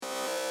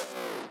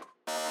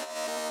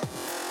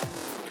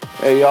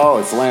Hey y'all,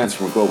 it's Lance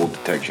from Global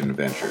Detection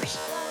Adventures.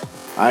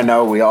 I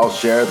know we all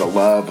share the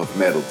love of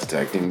metal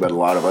detecting, but a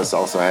lot of us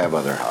also have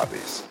other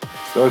hobbies.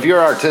 So if you're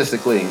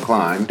artistically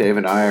inclined, Dave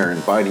and I are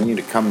inviting you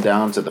to come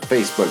down to the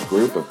Facebook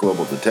group of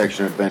Global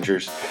Detection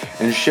Adventures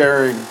and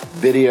sharing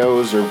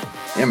videos or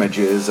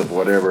images of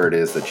whatever it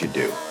is that you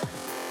do.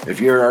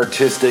 If you're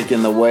artistic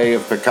in the way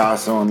of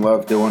Picasso and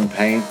love doing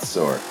paints,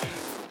 or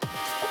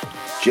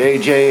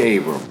J.J.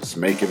 Abrams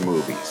making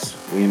movies,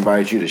 we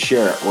invite you to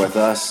share it with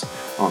us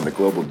on the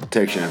Global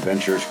Detection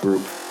Adventures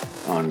group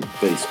on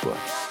Facebook.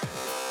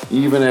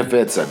 Even if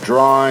it's a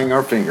drawing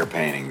or finger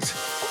paintings,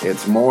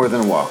 it's more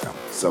than welcome.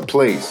 So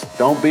please,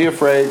 don't be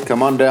afraid.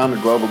 Come on down to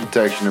Global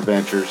Detection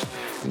Adventures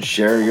and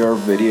share your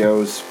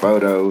videos,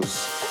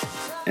 photos,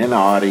 and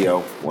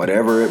audio,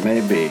 whatever it may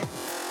be,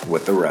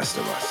 with the rest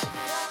of us.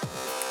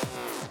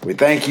 We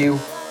thank you.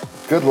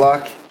 Good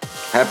luck.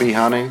 Happy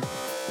hunting.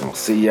 And we'll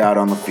see you out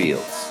on the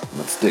fields.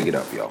 Let's dig it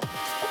up, y'all.